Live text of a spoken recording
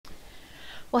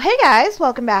Well, hey guys,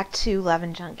 welcome back to Love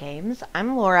and Junk Games.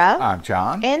 I'm Laura. I'm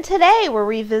John. And today we're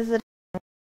revisiting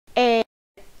a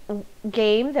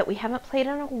game that we haven't played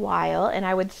in a while, and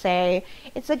I would say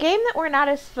it's a game that we're not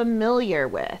as familiar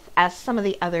with as some of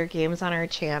the other games on our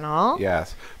channel.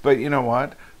 Yes, but you know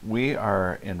what? We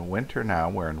are in winter now.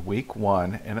 We're in week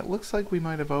 1, and it looks like we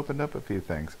might have opened up a few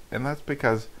things. And that's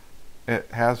because it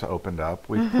has opened up.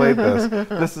 We've played this.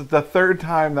 This is the third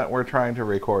time that we're trying to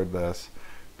record this.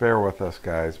 Bear with us,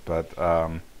 guys. But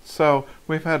so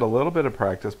we've had a little bit of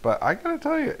practice, but I gotta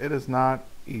tell you, it is not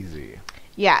easy.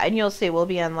 Yeah, and you'll see we'll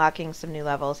be unlocking some new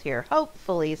levels here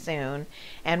hopefully soon,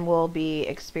 and we'll be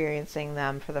experiencing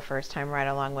them for the first time right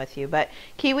along with you. But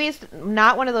Keywe's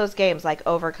not one of those games like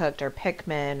Overcooked or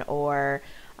Pikmin or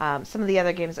some of the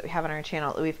other games that we have on our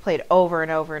channel that we've played over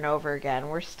and over and over again.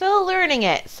 We're still learning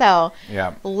it. So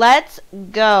Yeah. let's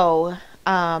go.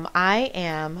 I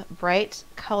am bright,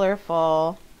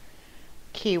 colorful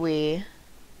Keywe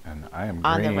And I am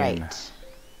on green. the right.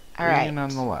 All Green right. on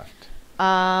the left. We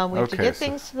have to Okay, get so-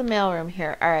 things to the mailroom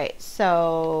here. All right,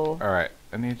 so All right.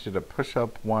 I need you to push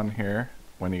up 1 here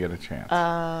when you get a chance.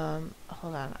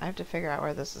 hold on. I have to figure out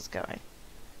where this is going.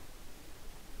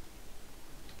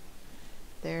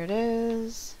 There it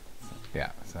is.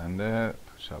 Yeah, send it.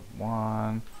 Push up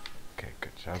 1. Okay,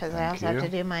 good job. Because I Thank also you. have to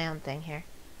do my own thing here.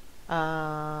 Who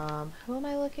am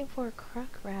I looking for?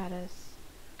 Crook Radis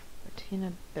or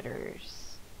Tina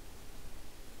Bitters?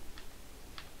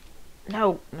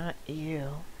 No, not you.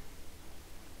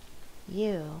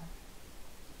 You.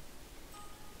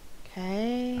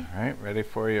 Okay. All right, ready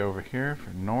for you over here for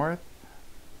north.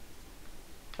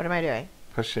 What am I doing?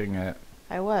 Pushing it.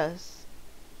 I was.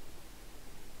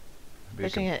 Maybe you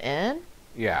Pushing can- it in?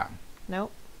 Yeah.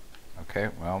 Nope. Okay,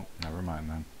 well, never mind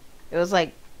then. It was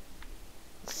like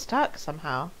stuck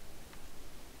somehow.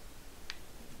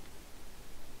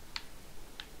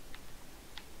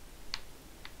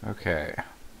 Okay,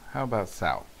 how about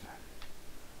south?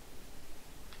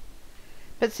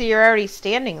 But see, you're already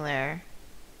standing there.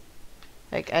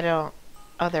 Like, I don't...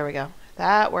 Oh, there we go.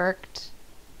 That worked.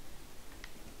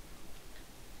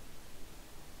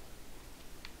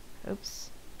 Oops.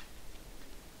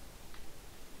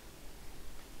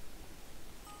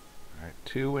 All right,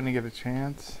 2 when you get a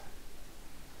chance.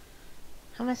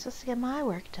 How am I supposed to get my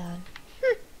work done?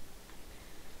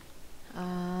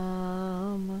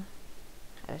 I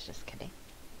was just kidding.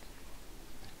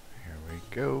 Here we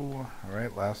go. All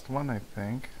right, last one, I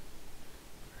think.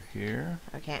 Here.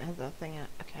 I can't hit the thing.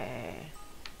 Okay.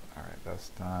 All right, that's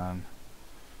done.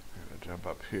 We're gonna jump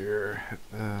up here, hit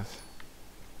this.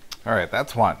 All right,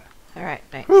 that's 1. All right,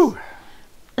 nice. Whew.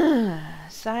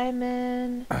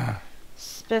 Simon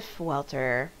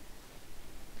Spiffwelter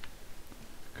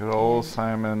Good old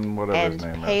Simon, whatever and his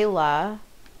name is. Payla.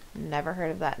 Never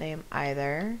heard of that name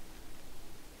either.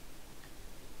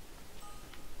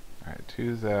 All right,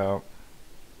 2's out.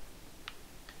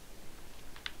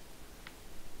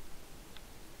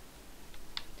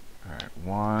 All right,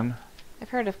 1. I've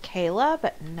heard of Kayla,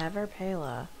 but never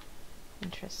Payla.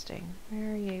 Interesting.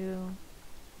 Where are you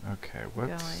Okay,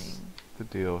 what's going? the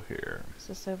deal here? Is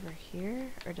this over here?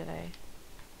 Or did I...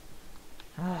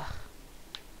 Ugh.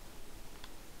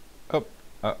 Oh,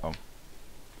 uh-oh.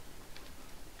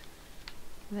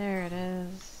 There it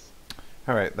is.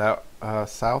 All right, that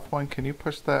south one, can you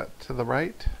push that to the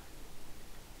right?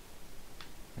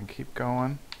 And keep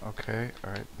going. Okay,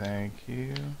 all right, thank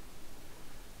you.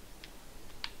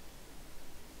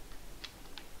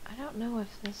 I don't know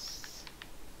if this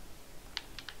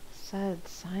said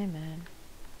Simon.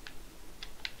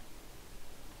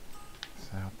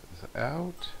 South is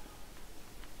out.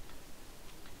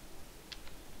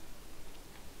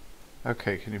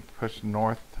 Okay, can you push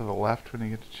north to the left when you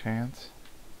get a chance?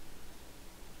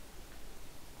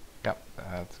 Yep,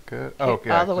 that's good. Oh, Okay,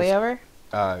 yeah. all the way over?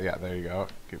 Yeah, there you go.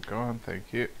 Keep going,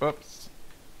 thank you. Oops.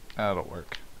 That'll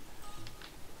work.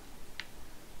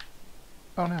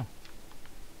 Oh no.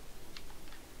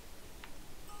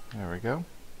 There we go.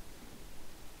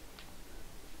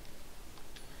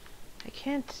 I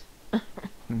can't.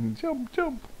 Jump,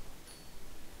 jump.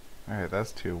 Alright,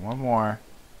 that's 2. 1 more.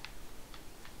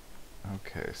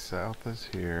 Okay, south is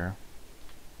here.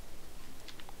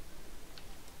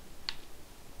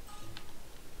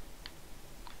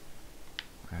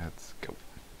 Let's go.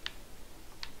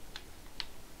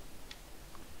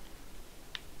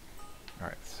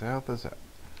 Alright, south is out.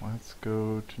 Let's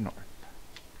go to north.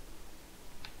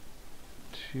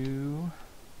 2.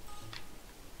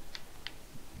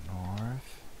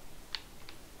 North.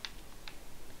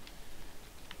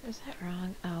 Is that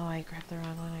wrong? Oh, I grabbed the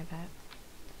wrong one, I bet.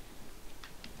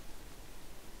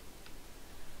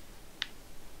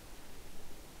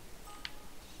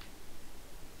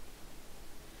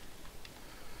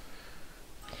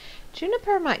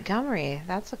 Juniper Montgomery.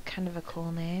 That's a kind of a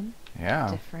cool name. Yeah.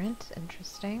 Different.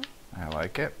 Interesting. I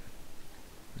like it.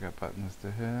 We got buttons to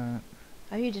hit.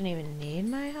 Oh, you didn't even need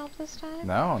my help this time?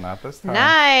 No, not this time.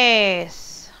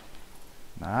 Nice!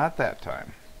 Not that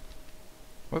time.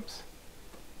 Whoops.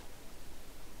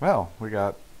 Well, we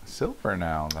got silver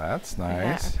now. That's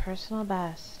nice. Yeah, our personal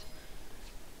best.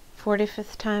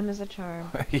 45th time is a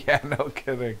charm. Yeah, no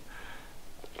kidding.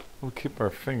 We'll keep our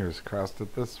fingers crossed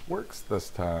that this works this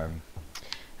time.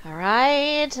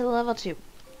 Alright, to level 2.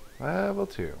 Level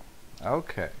 2.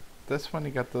 Okay. This one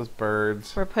you got those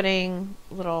birds. We're putting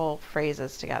little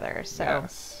phrases together, so.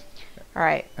 Yes.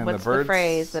 Alright, And what's the birds the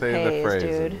phrase that say pays, the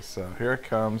phrases. dude? So here it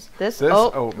comes. This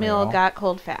oatmeal got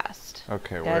cold fast.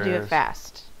 Okay, Gotta do it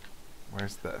fast.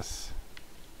 Where's this?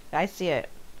 I see it.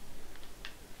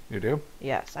 You do?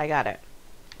 Yes, I got it.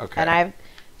 Okay. And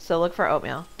so look for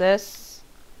oatmeal. This.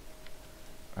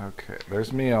 Okay,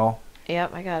 there's meal.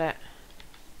 Yep, I got it.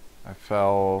 I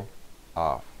fell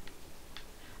off.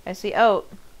 I see oat.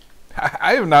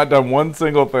 I have not done one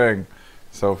single thing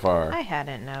so far. I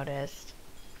hadn't noticed.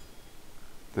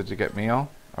 Did you get meal?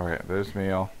 Alright, there's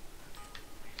meal.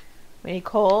 We need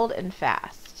cold and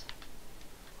fast.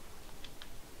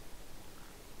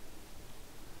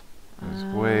 There's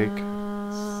wake,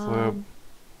 slip.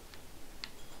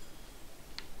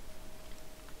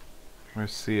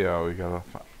 Where's CO? We gotta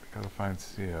find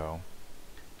CO.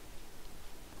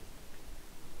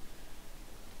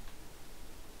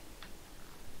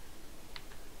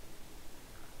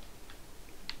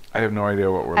 I have no idea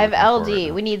what we're I have looking for LD. right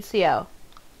now. We need CO.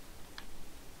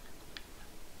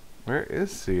 Where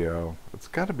is CO? It's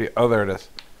got to be. Oh, there it is.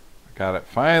 I got it.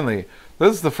 Finally.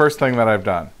 This is the first thing that I've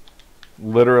done.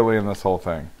 Literally in this whole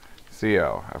thing.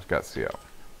 CO. I've got CO.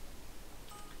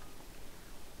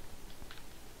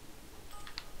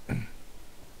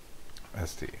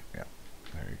 ST. Yeah.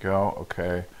 There you go.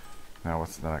 Okay. Now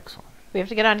what's the next one? We have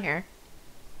to get on here.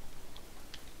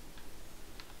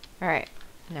 Alright.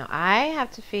 Now I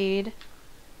have to feed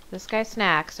this guy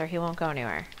snacks or he won't go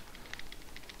anywhere.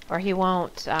 Or he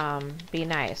won't be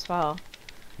nice. Well,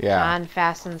 Yeah. John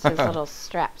fastens his little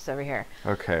straps over here.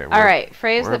 Okay. Alright,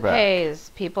 phrase we're that back.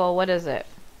 pays. People, what is it?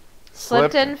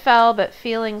 Slipped and fell, but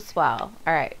feeling swell.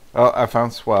 Alright. Oh, I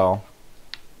found swell.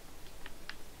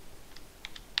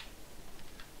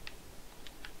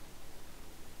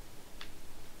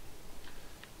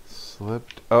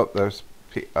 Slipped. Oh, there's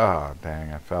oh,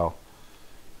 dang, I fell.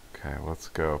 Okay, let's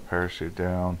go. Parachute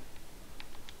down.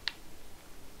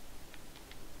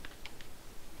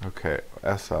 Okay,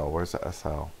 SL. Where's the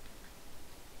SL?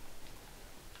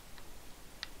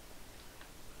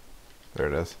 There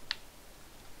it is.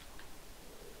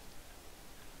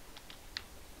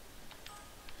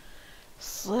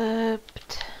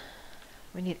 Slipped.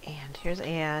 We need and. Here's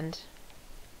and.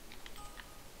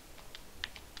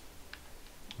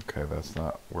 Okay, that's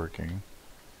not working.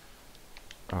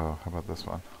 Oh, how about this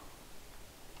one?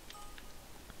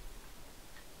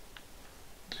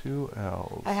 2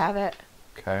 L's. I have it.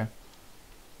 Okay.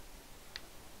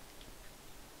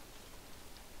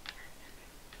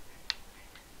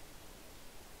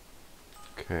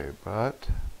 Okay, but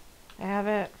I have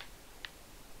it.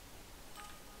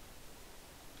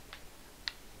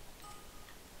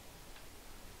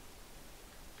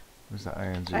 where's the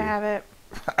ing? I have it.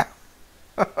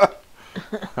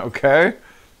 Okay.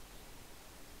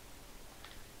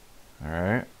 All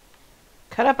right.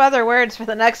 Cut up other words for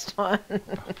the next one.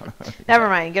 Never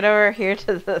mind. Get over here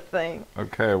to the thing.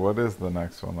 Okay, what is the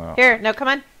next one though? Here. No, come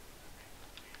on.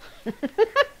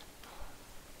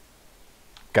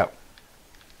 Go.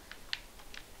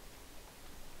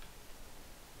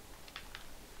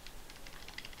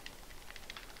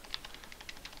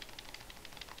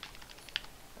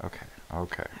 Okay.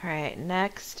 Okay. All right.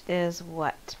 Next is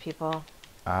what, people?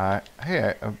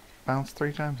 Hey, I bounced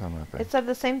 3 times on that thing. It said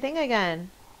the same thing again.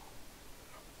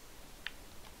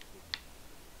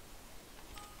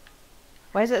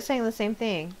 Why is it saying the same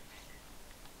thing?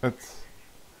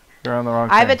 You're on the wrong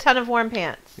I have a thing. ton of warm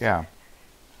pants. Yeah.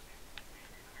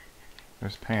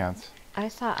 There's pants. I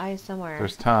saw I somewhere.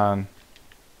 There's ton.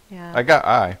 Yeah. I got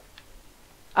I.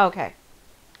 Okay.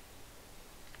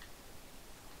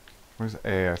 Where's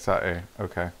A? I saw A.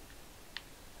 Okay.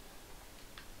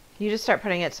 You just start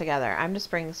putting it together. I'm just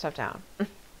bringing stuff down.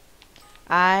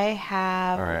 I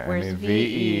have. All right. Where's I need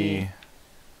VE? VE.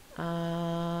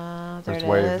 There There's it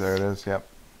wave. is. There it is. Yep.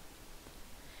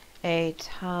 A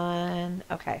ton.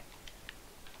 Okay.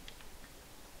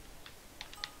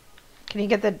 Can you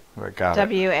get the I got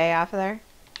it. WA off of there?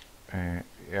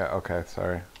 Yeah. Okay.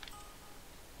 Sorry.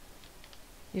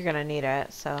 You're gonna need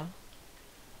it, so.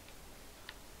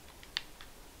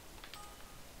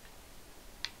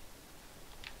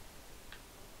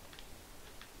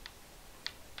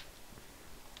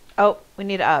 Oh, we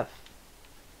need of.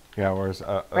 Yeah, where's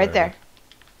Right there.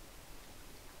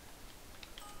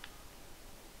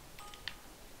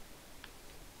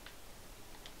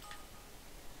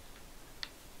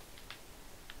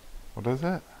 What is it?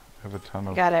 I have a ton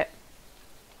I of. got it.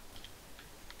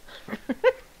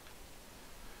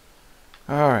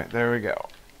 All right, there we go.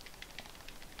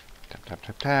 Tap tap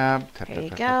tap tap tap There tap you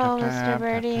tap go, tap tap Mr. tap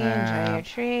Birdie. tap. Enjoy your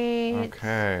treats.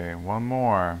 Okay, one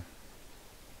more.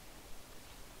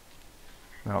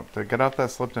 No, to get out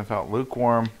that slipped and felt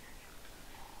lukewarm.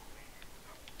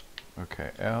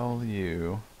 Okay,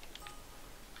 LU.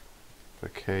 The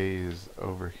K is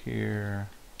over here.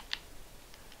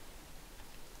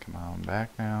 Come on back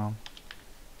now.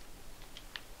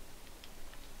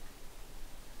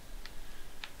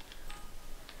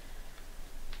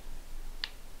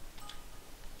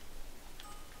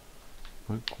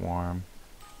 Lukewarm.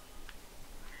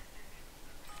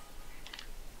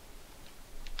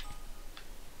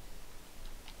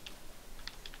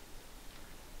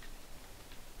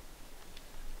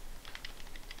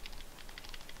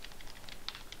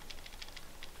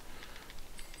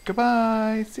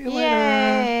 Goodbye. See you later.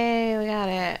 Yay! We got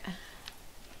it.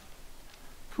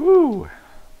 Whew.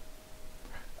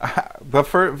 The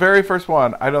very first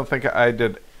one, I don't think I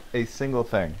did a single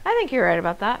thing. I think you're right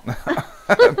about that.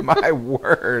 My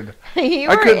word. You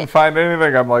I were couldn't find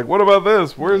anything. I'm like, what about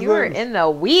this? Where's You were this? in the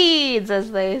weeds,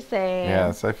 as they say.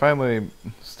 Yes, I finally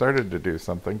started to do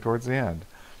something towards the end.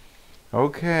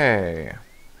 Okay.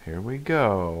 Here we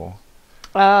go.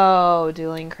 Oh,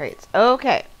 dueling crates.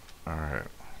 Okay. Alright.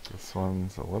 This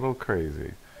one's a little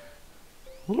crazy.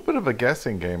 A little bit of a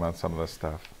guessing game on some of this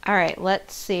stuff. All right,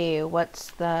 let's see.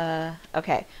 What's the...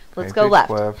 Okay, let's go Painted left.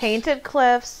 cliffs. Painted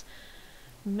cliffs.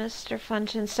 Mr.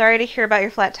 Funchin, sorry to hear about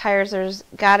your flat tires. There's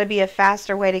got to be a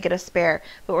faster way to get a spare,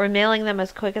 but we're mailing them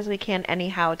as quick as we can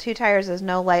anyhow. 2 tires is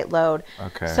no light load.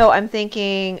 Okay. So I'm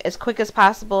thinking as quick as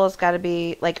possible. It's got to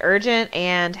be like urgent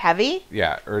and heavy.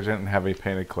 Yeah, urgent and heavy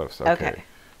painted cliffs. Okay.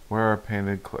 Where are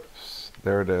painted cliffs?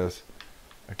 There it is.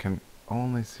 I can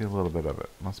only see a little bit of it.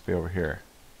 Must be over here.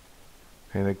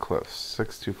 Painted cliffs,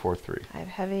 6243. I have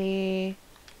heavy.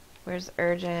 Where's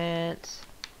urgent?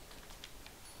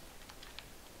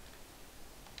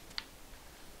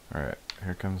 Alright,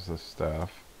 here comes the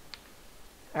stuff.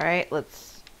 All right,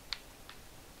 let's...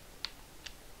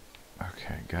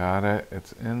 Okay, got it.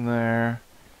 It's in there.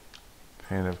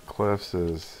 Painted cliffs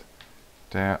is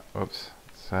down, oops,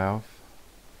 south.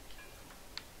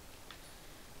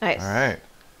 Nice. Alright.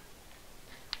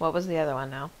 What was the other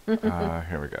one now?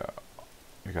 Here we go.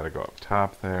 You gotta go up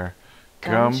top there.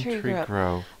 Gumtree Gumtree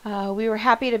Grove. Grove. We were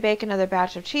happy to bake another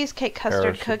batch of cheesecake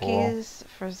custard Perishable. cookies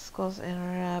for schools,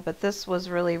 but this was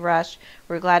really rushed.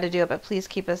 We're glad to do it, but please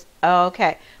keep us... Oh,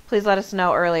 okay. Please let us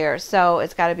know earlier. So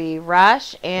it's got to be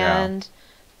rush and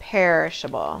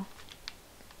perishable.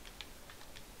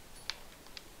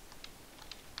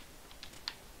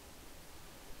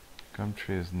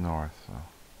 Gumtree is north, so.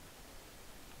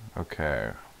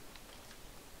 Okay.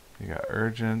 You got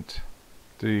urgent.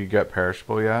 Do you get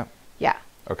perishable yet? Yeah.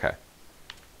 Okay.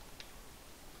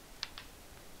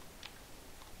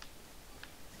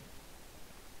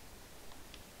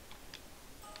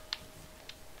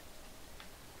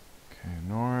 Okay,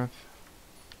 north.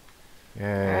 Yay.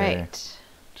 All right.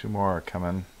 2 more are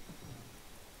coming.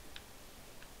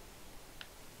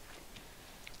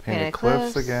 Painted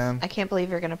cliffs again. I can't believe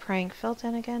you're going to prank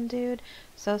Filton again, dude.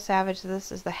 So savage.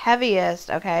 This is the heaviest,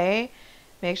 okay?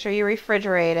 Make sure you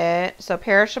refrigerate it. So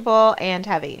perishable and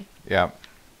heavy. Yep.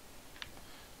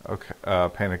 Okay,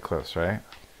 painted cliffs, right?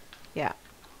 Yeah.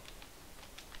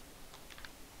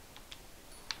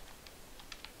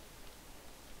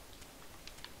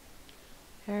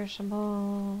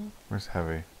 Perishable. Where's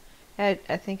heavy? I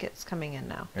think it's coming in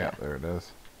now. Yeah, there it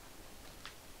is.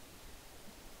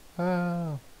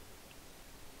 Oh.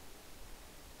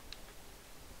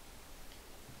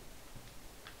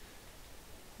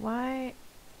 Why?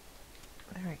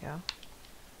 There we go.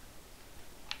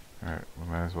 Alright, we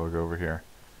might as well go over here.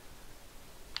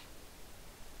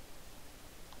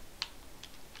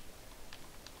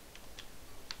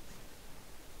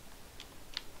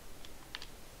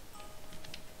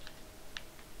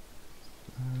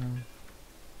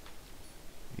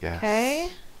 Yes. Okay.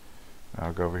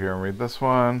 I'll go over here and read this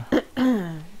one.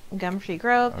 Gumtree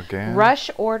Grove. Again. Rush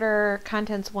order.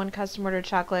 Contents 1 custom order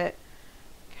chocolate.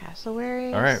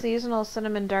 Cassowary. All right. Seasonal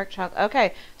cinnamon dark chocolate.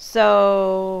 Okay.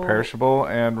 So. Perishable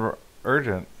and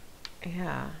urgent.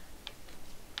 Yeah.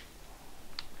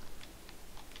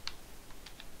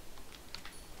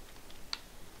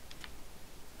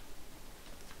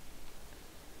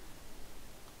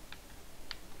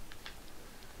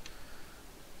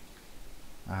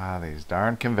 Ah, these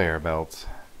darn conveyor belts.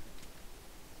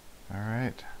 All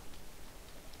right.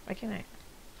 Why can't I?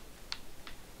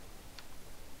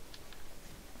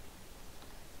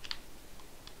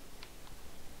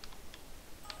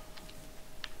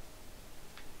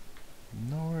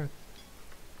 North.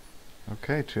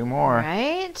 Okay, 2 more.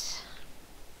 Right.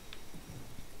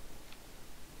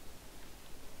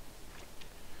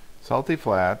 Salty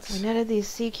Flats. We netted these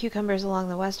sea cucumbers along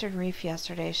the western reef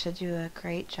yesterday. Should do a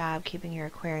great job keeping your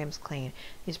aquariums clean.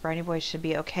 These briny boys should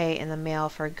be okay in the mail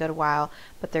for a good while,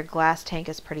 but their glass tank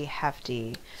is pretty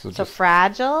hefty. So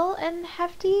fragile and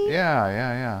hefty?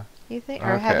 Yeah. You think?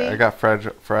 Okay, Or heavy? I got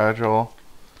fragile,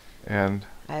 and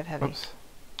I have heavy. Oops.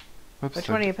 Which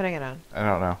one are you putting it on? I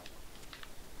don't know.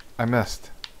 I missed.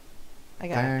 I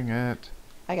got Dang it.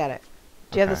 I got it.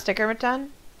 Do you have the sticker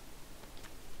done?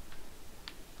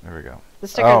 There we go. The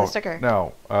sticker.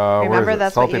 No. Remember,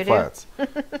 that's Salty what you Flats. do?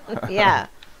 Yeah.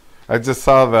 I just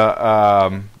saw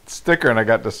the sticker and I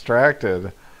got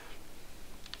distracted.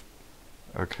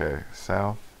 Okay,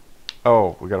 south.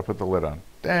 Oh, we got to put the lid on.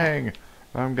 Dang.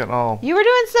 I'm getting all... You were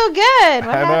doing so good.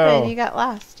 What I happened? know. You got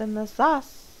lost in the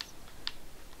sauce.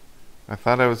 I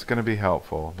thought I was going to be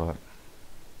helpful, but...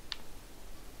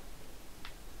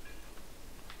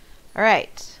 All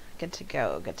right. Good to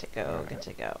go. Good to go. Right. Good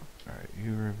to go. All right,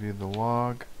 you review the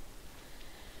log.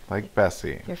 Like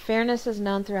Bessie. Your fairness is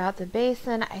known throughout the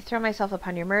basin. I throw myself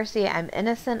upon your mercy. I'm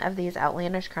innocent of these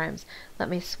outlandish crimes. Let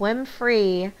me swim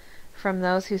free from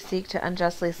those who seek to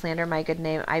unjustly slander my good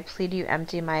name. I plead you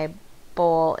empty my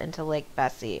bowl into Lake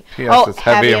Bessie. P.S. It's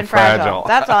heavy and fragile.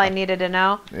 That's all I needed to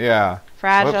know. Yeah.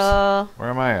 Fragile. Whoops. Where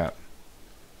am I at?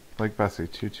 Lake Bessie,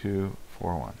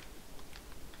 2241.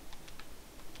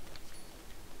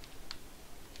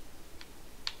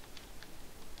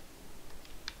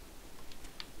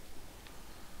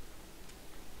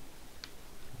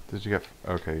 Did you get...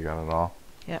 Okay, you got it all?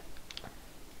 Yep.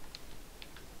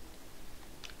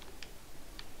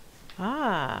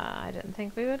 Ah, I didn't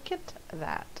think we would get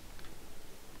that.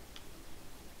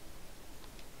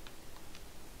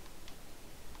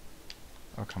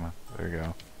 Oh, come on. There you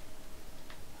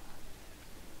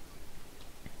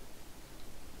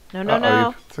go. No.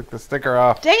 You took the sticker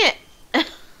off. Dang it!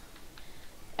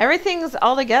 Everything's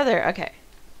all together. Okay.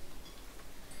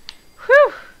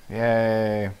 Whew!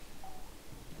 Yay.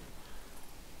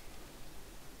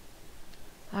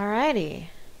 Alrighty.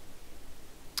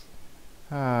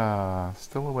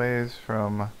 Still a ways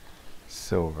from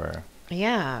silver.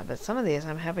 Yeah, but some of these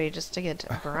I'm happy just to get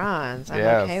to bronze. I'm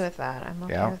Yes. okay with that. I'm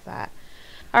okay Yeah. with that.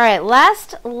 Alright,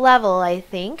 last level, I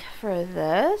think, for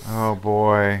this. Oh,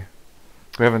 boy.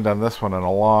 We haven't done this one in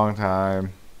a long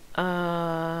time.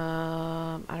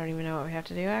 I don't even know what we have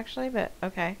to do, actually, but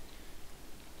okay.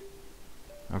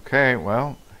 Okay,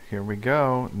 well, here we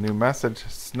go. New message,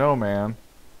 snowman.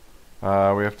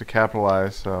 We have to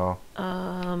capitalize, so...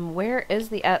 Where is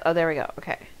the... oh, there we go.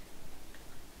 Okay.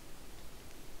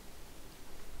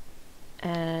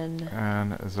 And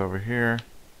is over here.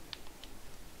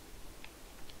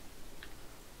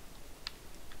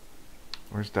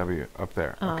 Where's W? Up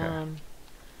there. Okay.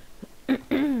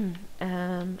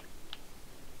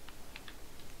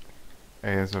 A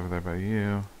is over there by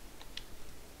you.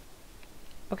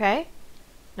 Okay.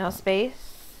 No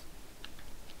space.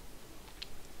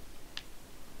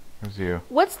 Where's you?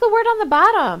 What's the word on the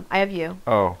bottom? I have you.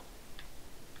 Oh.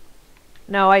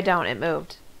 No, I don't. It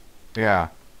moved. Yeah.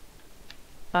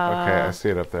 Okay, I see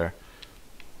it up there.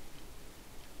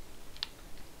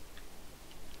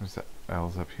 Where's that?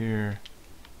 L's up here.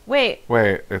 Wait.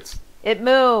 Wait, it's... It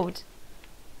moved.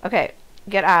 Okay.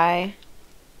 Get I.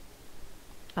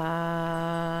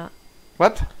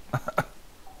 What?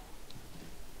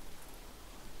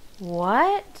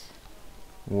 What?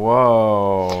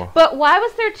 Whoa. But why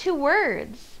was there 2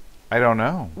 words? I don't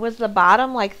know. Was the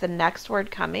bottom like the next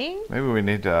word coming? Maybe we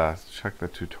need to check the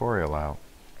tutorial out.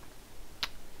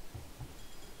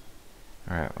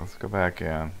 Alright, let's go back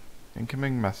in.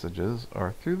 Incoming messages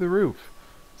are through the roof.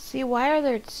 See, why are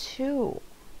there 2?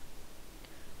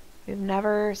 We've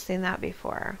never seen that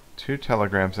before. 2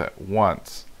 telegrams at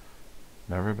once.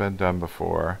 Never been done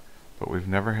before, but we've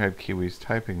never had Kiwis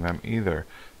typing them either.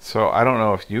 So I don't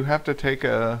know if you have to take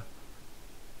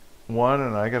one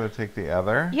and I gotta take the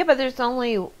other. Yeah, but there's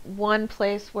only one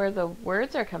place where the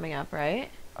words are coming up, right?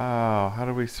 Oh, how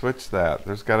do we switch that?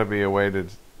 There's gotta be a way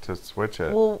to switch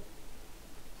it. Well,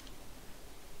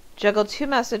 juggle 2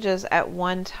 messages at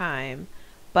one time,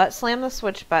 but slam the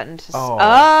switch button to... Oh.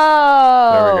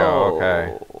 Oh! There we go.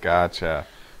 Okay. Gotcha.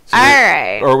 So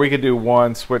Alright. Or we could do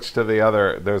one, switch to the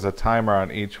other. There's a timer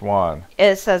on each one.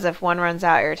 It says if one runs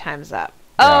out, your time's up.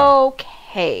 Yeah.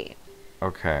 Okay.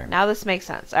 Okay. Now this makes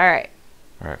sense. All right.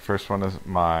 All right. First one is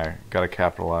my. Gotta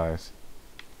capitalize.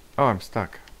 Oh, I'm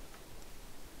stuck.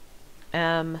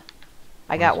 I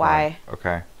Where's got Y.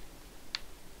 Okay.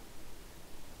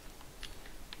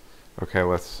 Okay,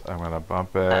 I'm gonna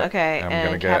bump it. Okay, I'm and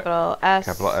gonna get capital S.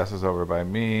 capital S is over by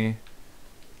me.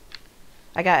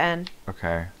 I got N.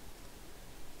 Okay.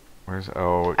 Where's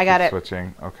O? I got it.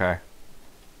 Switching. Okay.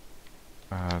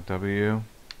 W.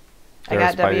 I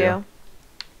got W.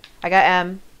 I got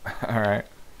M. All right.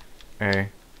 A,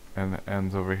 and the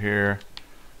N's over here,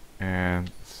 and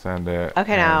send it.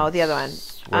 Okay, now the other one.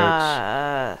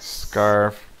 Switch.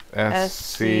 Scarf.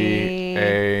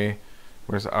 SCA.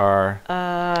 Where's R?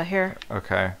 Here.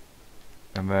 Okay.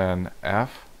 And then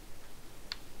F.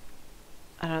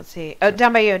 I don't see. Oh,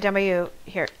 down by you. Down by you.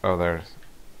 Here. Oh, there's.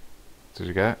 Did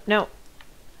you get it? No.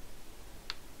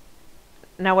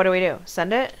 Now what do we do?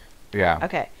 Send it? Yeah.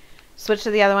 Okay. Switch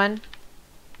to the other one.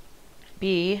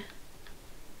 B.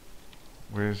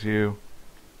 Where's you?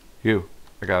 You.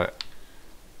 I got it.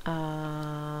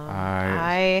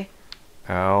 I.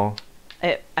 L.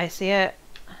 I see it.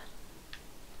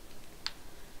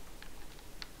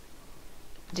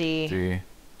 D. D.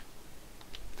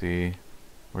 D.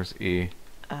 Where's E?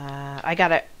 I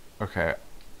got it. Okay.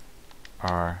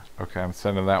 R. Okay, I'm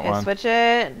sending that Okay, one. switch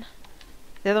it.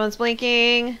 The other one's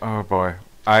blinking. Oh boy.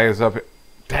 I is up.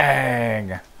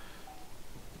 Dang.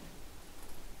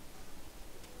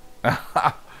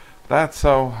 That's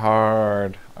so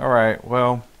hard. Alright,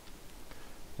 well,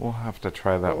 we'll have to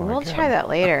try that one We'll again. try that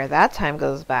later. That time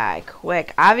goes by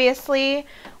quick. Obviously,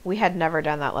 we had never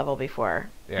done that level before.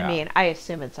 Yeah. I mean, I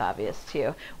assume it's obvious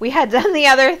too. We had done the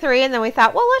other 3 and then we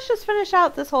thought, well, let's just finish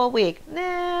out this whole week.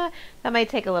 Nah, that might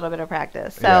take a little bit of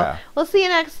practice. So Yeah. We'll see you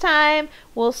next time.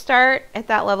 We'll start at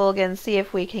that level again, see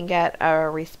if we can get a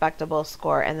respectable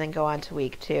score, and then go on to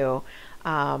week 2.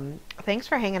 Thanks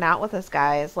for hanging out with us,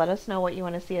 guys. Let us know what you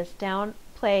want to see us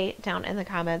play down in the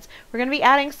comments. We're going to be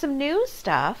adding some new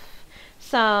stuff,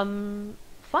 some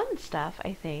fun stuff,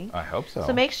 I think. I hope so.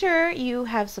 So make sure you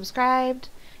have subscribed.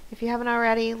 If you haven't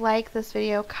already, like this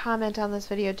video, comment on this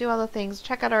video, do all the things,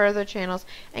 check out our other channels,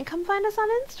 and come find us on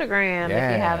Instagram if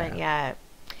you haven't yet.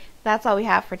 That's all we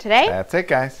have for today. That's it,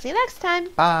 guys. See you next time.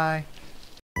 Bye.